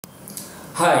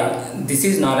Hi, this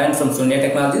is Narayan from Sunya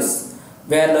Technologies.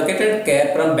 We are located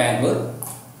care from Bangalore.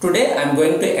 Today I am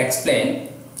going to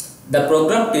explain the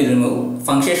program to remove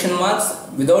punctuation marks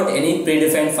without any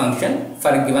predefined function for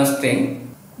a given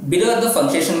string. Below are the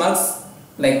punctuation marks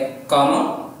like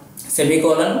comma,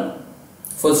 semicolon,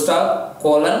 full stop,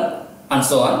 colon and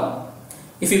so on.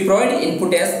 If we provide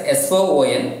input as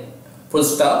SON, full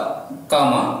stop,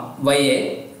 comma,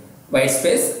 YA, white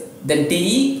space, then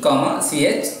TE, comma,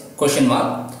 CH, question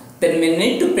mark, then we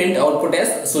need to print output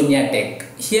as Sunya Tech.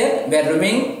 Here we are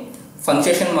removing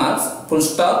punctuation marks, full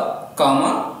stop,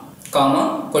 comma,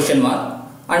 comma, question mark,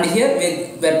 and here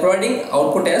we are providing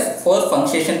output as 4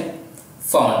 punctuation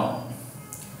found.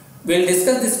 We will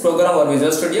discuss this program over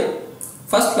Visual Studio.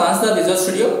 First launch the Visual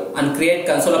Studio and create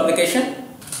console application.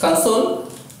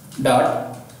 Console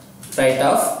dot write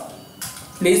off.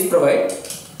 Please provide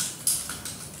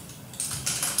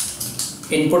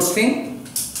input string.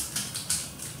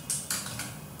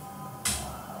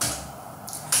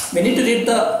 We need to read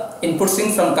the input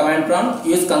string from command prompt.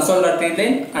 Use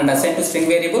console.readline and assign to string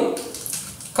variable.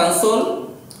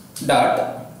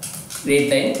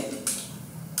 Console.readline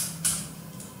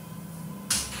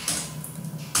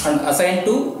and assign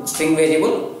to string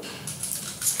variable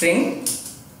string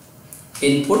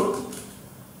input.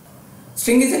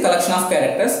 String is a collection of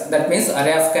characters, that means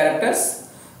array of characters.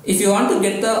 If you want to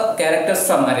get the characters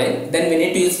from array, then we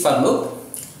need to use for loop.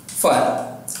 For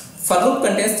loop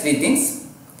contains 3 things: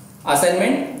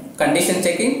 assignment, condition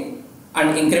checking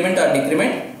and increment or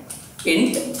decrement.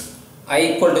 Int I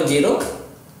equal to 0,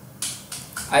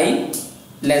 I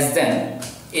less than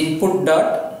input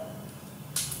dot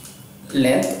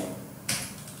length.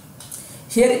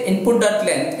 Here input dot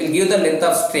length will give the length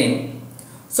of string.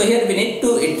 So here we need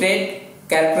to iterate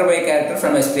character by character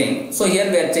from a string. So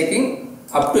here we are checking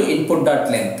up to input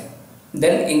dot length.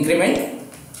 Then increment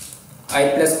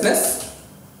I plus plus.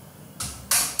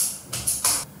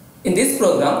 In this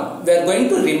program we are going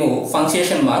to remove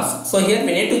punctuation marks. So here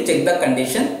we need to check the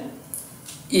condition.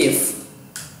 If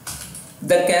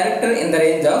the character in the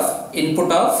range of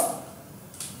input of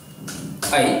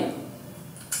I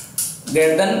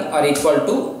greater than or equal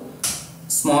to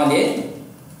small a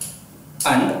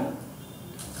and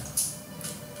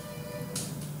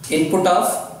input of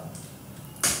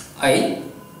I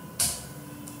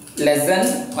less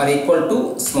than or equal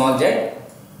to small z,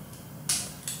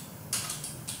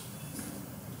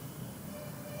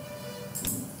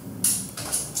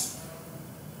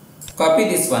 copy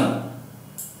this one.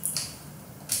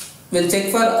 We'll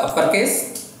check for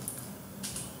uppercase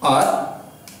or,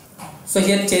 so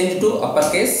here change to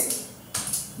uppercase,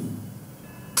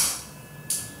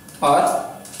 or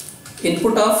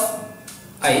input of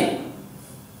I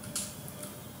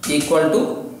equal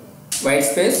to white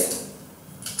space,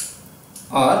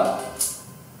 or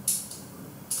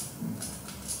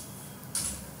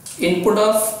input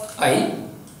of I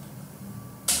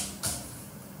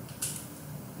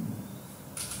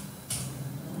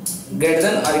greater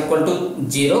than or equal to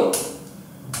 0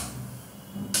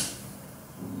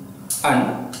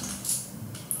 and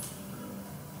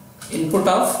input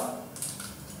of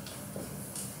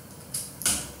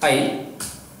I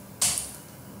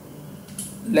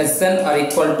less than or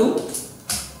equal to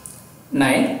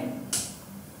 9.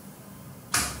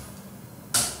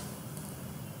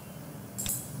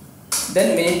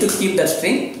 Then we need to keep the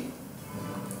string,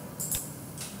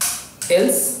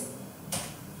 else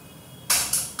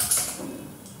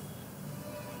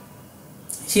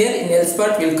here in else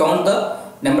part we will count the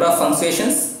number of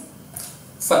punctuations.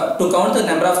 To count the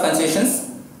number of punctuations,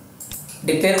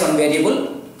 declare one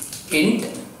variable int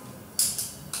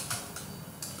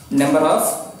number of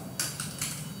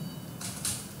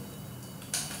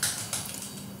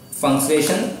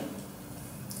punctuation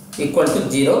equal to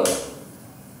 0.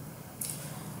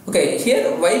 Okay,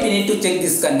 here why we need to check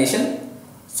this condition?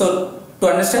 So to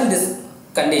understand this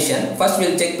condition, first we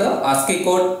will check the ASCII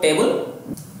code table.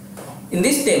 In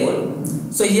this table,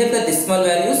 so here the decimal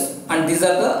values and these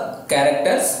are the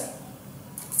characters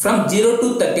from 0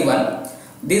 to 31.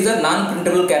 These are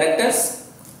non-printable characters,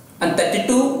 and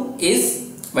 32 is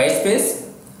white space.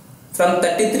 From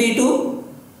 33 to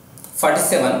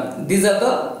 47, these are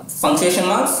the punctuation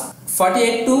marks.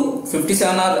 48 to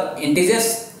 57 are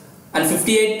integers, and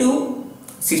 58 to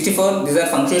 64 these are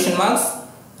punctuation marks,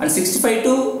 and 65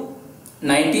 to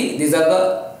 90 these are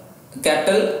the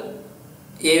capital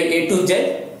A to Z,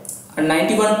 and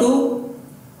 91 to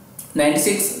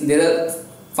 96 these are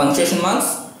punctuation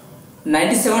marks.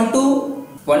 97 to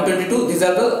 122 these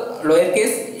are the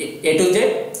lowercase a to z,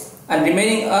 and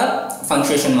remaining are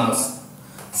punctuation marks.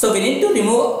 So we need to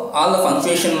remove all the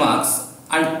punctuation marks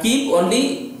and keep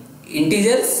only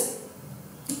integers,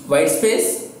 white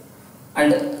space,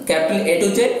 and capital A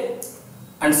to Z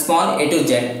and small a to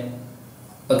z.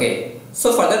 Okay,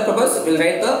 so for that purpose we will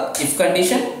write the if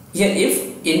condition. Here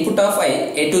if input of I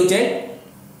a to z,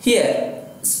 here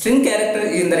string character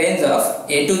is in the range of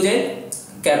a to z,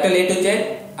 capital A to z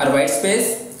or white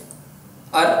space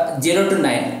or 0 to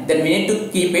 9, then we need to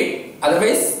keep it,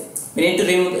 otherwise we need to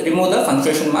remove the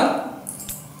punctuation mark.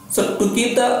 So to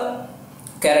keep the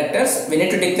characters we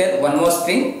need to declare one more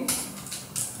string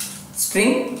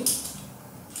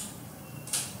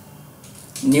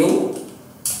new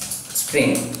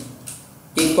string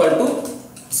equal to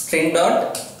string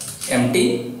dot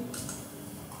empty.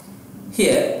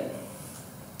 Here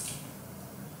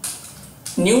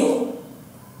new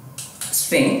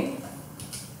string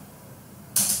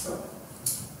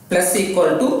plus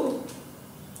equal to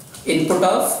input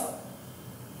of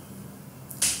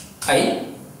I,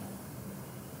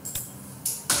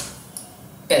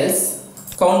 else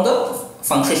count the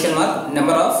punctuation mark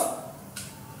number of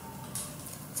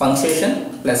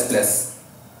punctuation plus plus.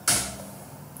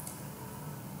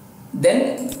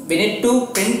 Then we need to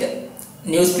print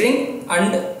new string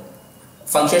and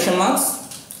punctuation marks.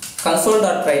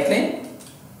 Console.writeLine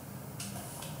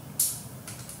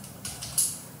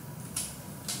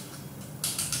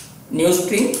new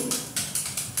string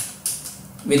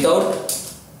without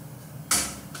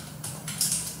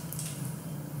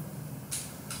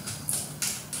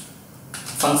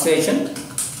punctuation.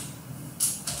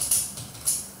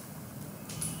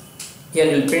 Here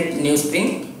we will print new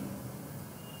string.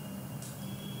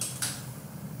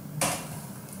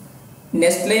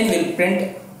 Next line will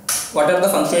print what are the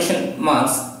punctuation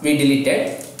marks we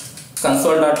deleted.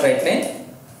 Console.writeLine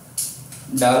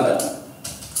dollar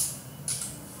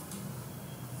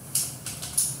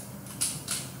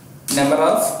number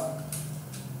of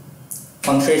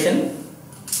punctuation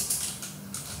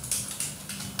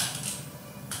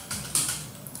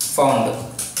found.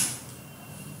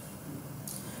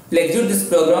 We'll execute this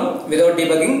program without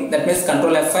debugging, that means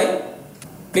Ctrl F5.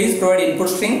 Please provide input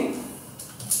string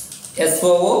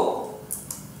SOO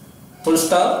full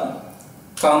stop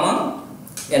comma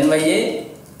NYA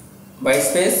white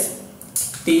space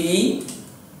TE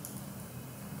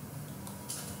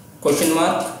question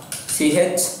mark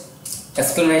CH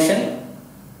exclamation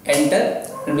enter,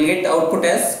 and we get output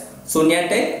as Shunya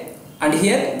tag, and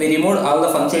here we removed all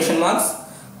the punctuation marks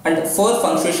and 4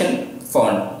 punctuation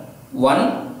found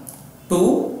 1,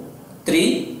 2,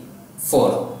 3,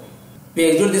 4. We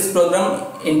execute this program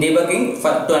in debugging.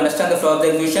 To understand the flow of the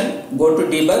execution, go to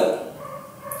debug,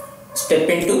 step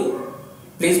into,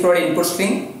 please provide input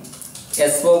string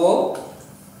SOO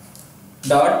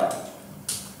dot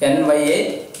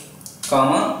NYA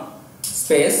comma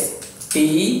space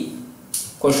TE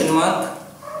question mark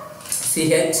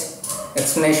CH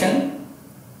exclamation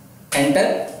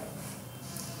enter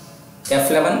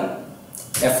F11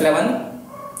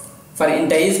 for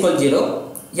int I is equal to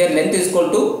 0. Here length is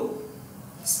equal to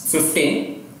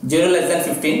 15, 0 less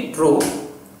than 15 true.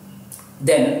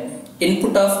 Then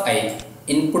input of I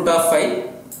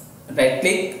right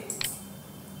click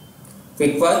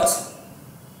quick watch,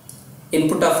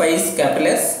 input of I is capital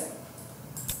S.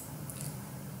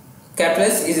 Capital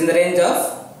S is in the range of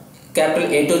capital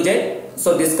A to Z,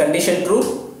 so this condition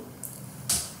true,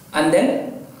 and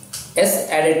then S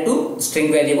added to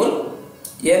string variable.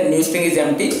 Here new string is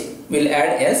empty, we'll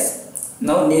add S.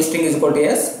 Now new string is equal to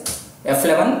S.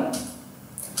 F11,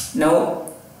 now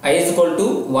I is equal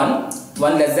to 1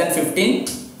 less than 15,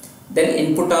 then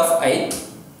input of I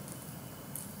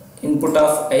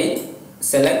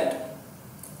select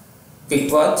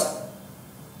quick watch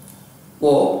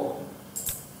O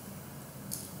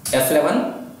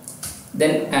F11,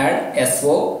 then add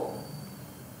SO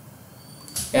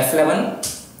F11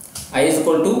 I is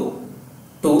equal to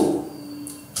 2,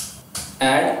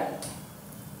 add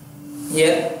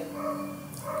here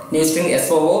new string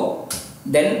SOO,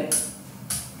 then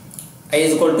I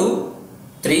is equal to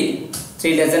 3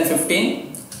 less than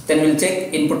 15, then we'll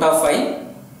check input of I,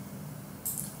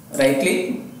 right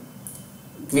click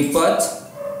quick watch,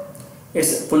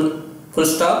 it's full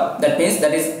stop, that means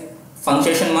that is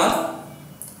punctuation mark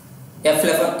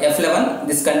F11,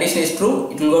 this condition is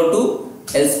true, it will go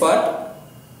to else part.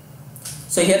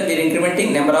 So here we are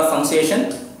incrementing number of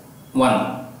punctuation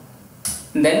 1,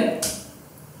 then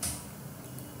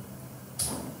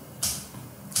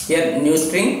here new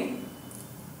string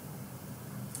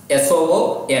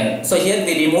SOON. So here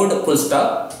we removed full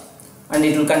stop and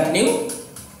it will continue.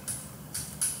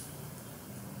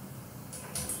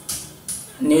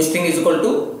 New string is equal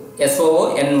to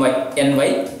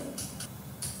SOONY,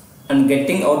 and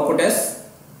getting output as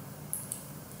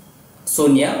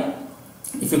Sunya.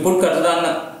 If you put cursor on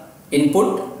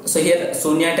input, so here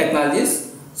Sunya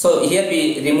Technologies. So here we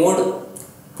removed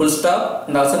full stop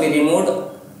and also we removed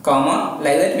comma.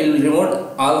 Like that we will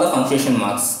remove all the punctuation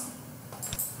marks.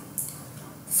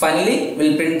 Finally, we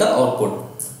will print the output.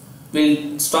 We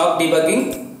will stop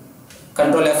debugging.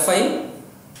 Control F5.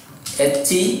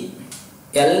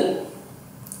 HEL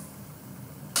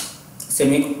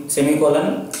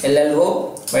semicolon LLO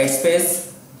white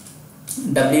space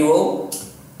WO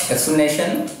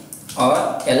explanation or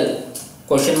L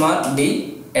question mark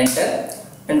D enter,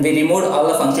 and we removed all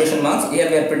the punctuation marks. Here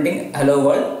we are printing hello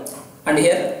world and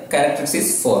here characters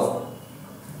is 4.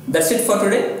 That's it for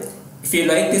today. If you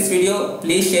like this video,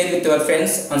 please share with your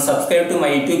friends and subscribe to my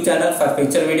YouTube channel for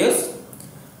future videos.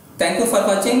 Thank you for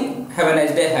watching. Have a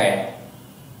nice day ahead.